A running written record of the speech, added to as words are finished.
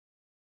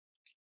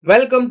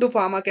Welcome to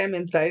PharmaChem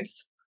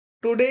Insights.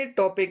 Today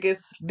topic is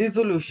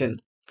dissolution.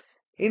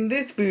 In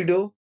this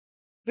video,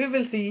 we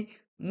will see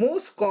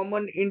most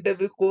common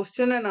interview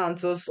question and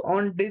answers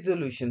on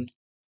dissolution.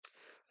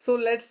 So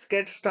let's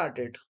get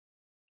started.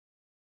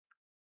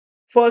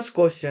 First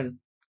question.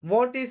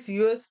 What is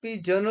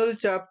USP General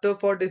Chapter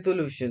for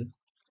Dissolution?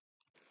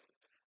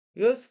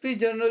 USP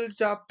General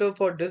Chapter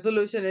for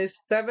Dissolution is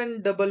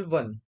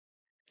 711.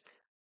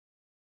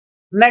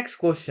 Next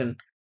question.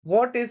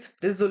 What is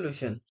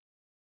dissolution?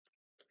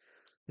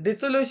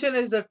 Dissolution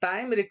is the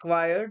time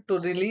required to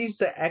release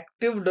the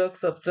active drug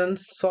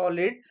substance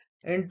solid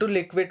into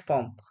liquid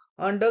form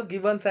under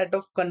given set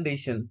of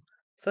conditions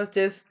such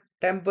as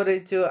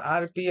temperature,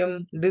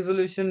 RPM,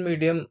 dissolution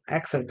medium,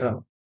 etc.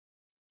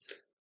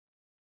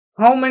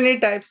 How many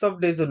types of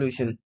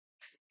dissolution?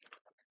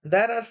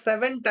 There are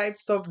 7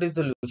 types of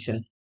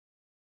dissolution.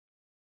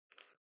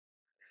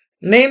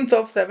 Names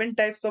of 7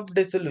 types of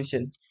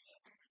dissolution.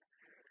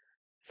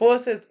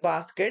 First is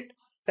basket,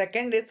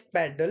 second is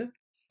paddle,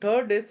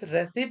 third is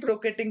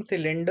reciprocating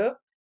cylinder,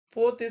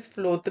 fourth is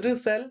flow-through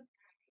cell,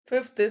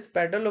 fifth is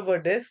paddle over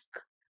disc,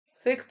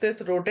 sixth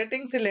is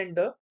rotating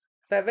cylinder,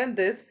 seventh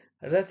is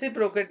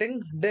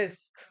reciprocating disc.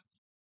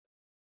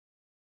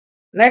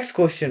 Next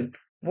question.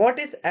 What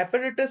is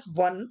apparatus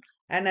 1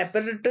 and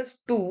apparatus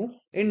 2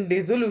 in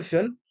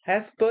dissolution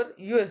as per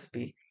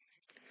USP?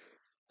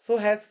 So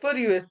as per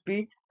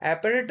USP,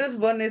 apparatus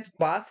 1 is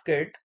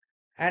basket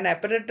and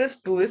apparatus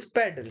 2 is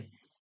paddle.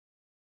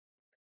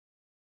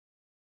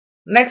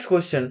 Next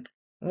question.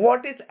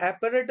 What is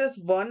apparatus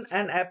 1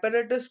 and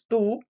apparatus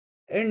 2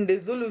 in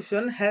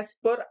dissolution as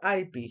per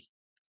IP?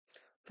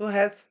 So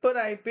as per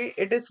IP,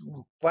 it is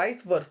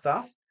vice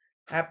versa.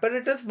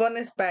 Apparatus 1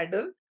 is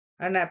paddle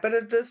and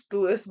apparatus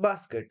 2 is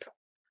basket.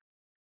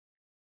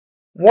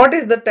 What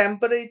is the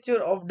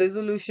temperature of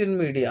dissolution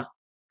media?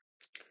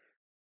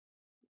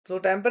 So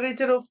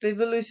temperature of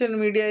dissolution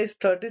media is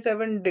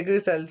 37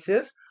 degrees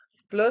Celsius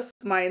plus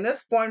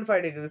minus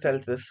 0.5 degrees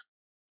Celsius.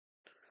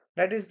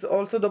 That is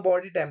also the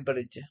body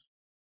temperature.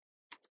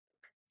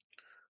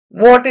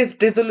 What is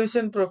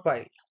dissolution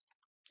profile?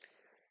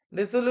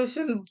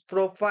 Dissolution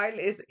profile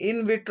is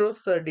in vitro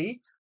study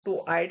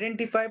to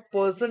identify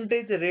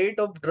percentage rate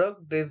of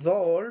drug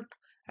dissolved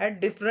at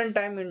different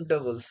time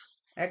intervals.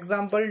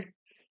 Example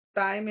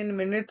time in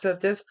minutes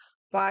such as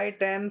 5,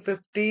 10,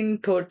 15,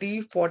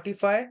 30,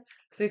 45,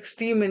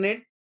 60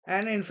 minute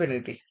and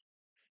infinity.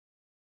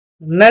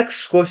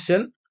 Next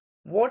question.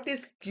 What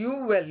is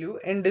Q value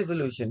in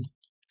dissolution?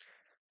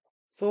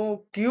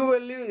 So Q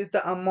value is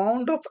the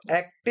amount of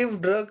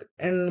active drug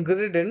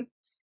ingredient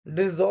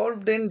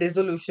dissolved in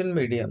dissolution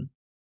medium.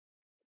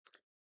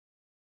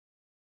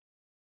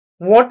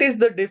 What is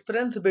the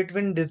difference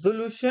between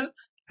dissolution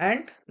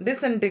and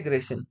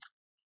disintegration?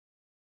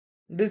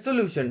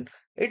 Dissolution.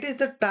 It is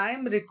the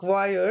time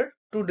required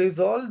to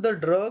dissolve the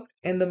drug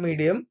in the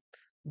medium,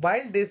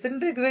 while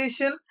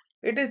disintegration,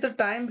 it is the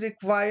time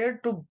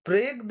required to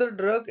break the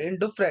drug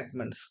into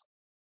fragments.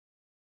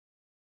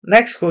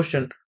 Next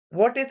question.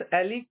 What is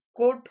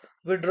aliquot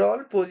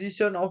withdrawal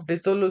position of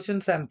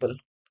dissolution sample?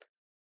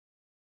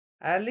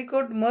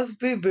 Aliquot must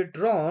be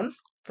withdrawn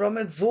from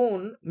a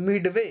zone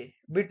midway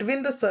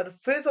between the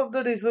surface of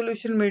the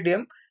dissolution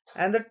medium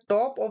and the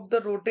top of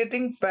the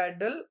rotating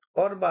paddle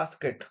or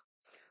basket,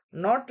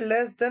 not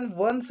less than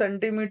 1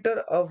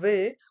 centimeter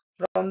away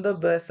from the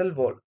vessel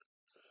wall.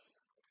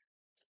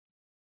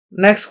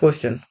 Next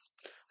question.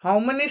 How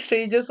many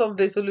stages of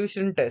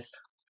dissolution test?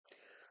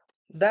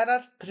 There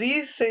are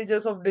 3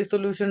 stages of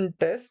dissolution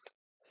test,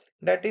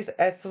 that is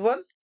S1,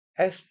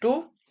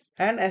 S2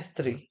 and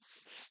S3.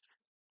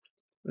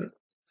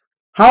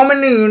 How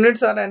many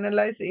units are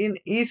analyzed in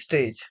each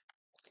stage?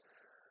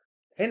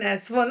 In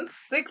S1,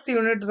 6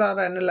 units are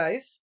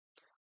analyzed.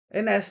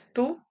 In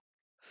S2,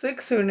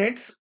 6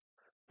 units.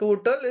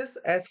 Total is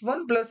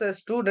S1 plus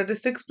S2, that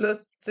is 6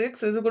 plus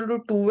 6 is equal to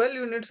 12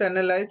 units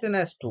analyzed in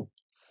S2.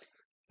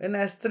 In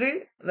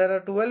S3, there are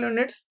 12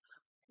 units,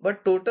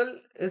 but total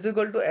is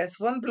equal to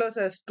S1 plus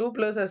S2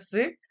 plus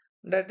S3,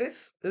 that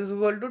is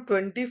equal to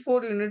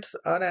 24 units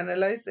are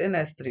analyzed in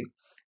S3.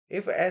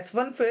 If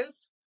S1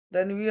 fails,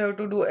 then we have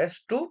to do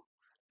S2.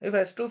 If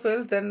S2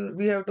 fails, then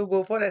we have to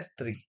go for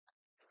S3.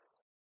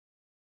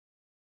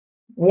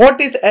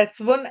 What is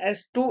S1,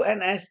 S2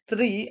 and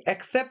S3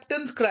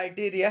 acceptance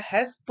criteria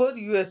as per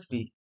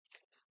USP?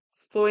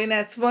 So in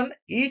S1,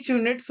 each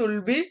unit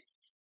should be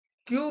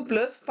Q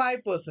plus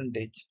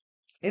 5%.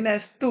 In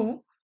S2,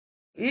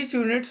 each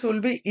unit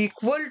should be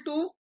equal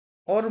to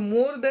or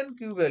more than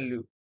Q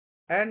value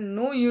and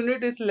no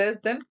unit is less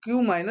than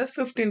Q minus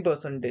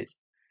 15%.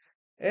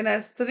 In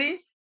S3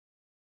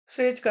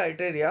 stage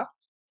criteria,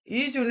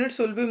 each unit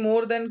should be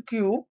more than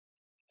Q,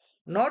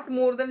 not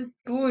more than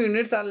 2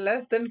 units are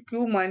less than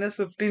Q minus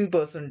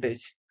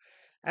 15%.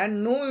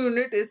 And no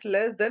unit is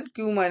less than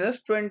Q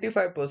minus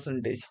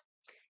 25%.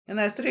 In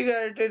S3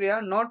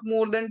 criteria, not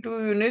more than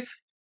 2 units,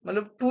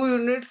 2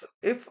 units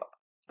if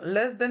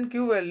less than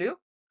Q value,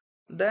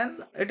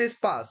 then it is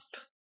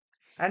passed.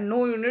 And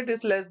no unit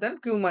is less than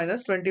Q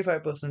minus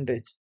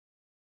 25%.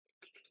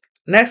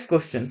 Next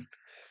question.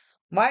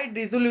 Why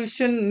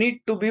dissolution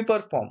need to be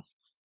performed?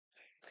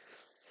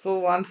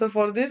 So answer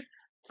for this,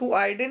 to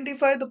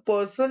identify the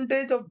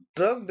percentage of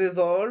drug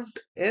dissolved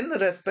in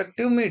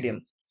respective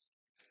medium.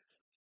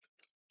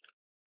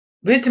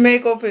 Which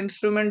make of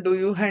instrument do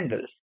you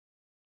handle?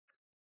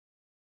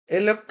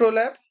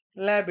 Electrolab,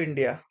 Lab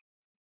India.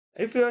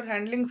 If you are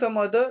handling some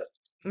other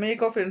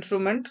make of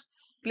instrument,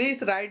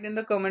 please write in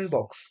the comment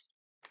box.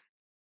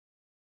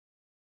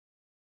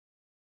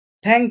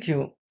 Thank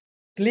you.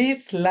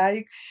 Please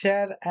like,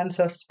 share and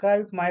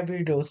subscribe my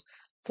videos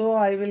so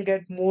I will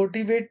get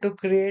motivated to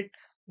create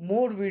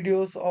more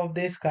videos of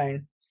this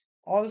kind.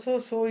 Also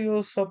show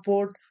your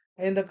support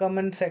in the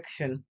comment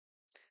section.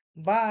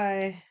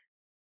 Bye.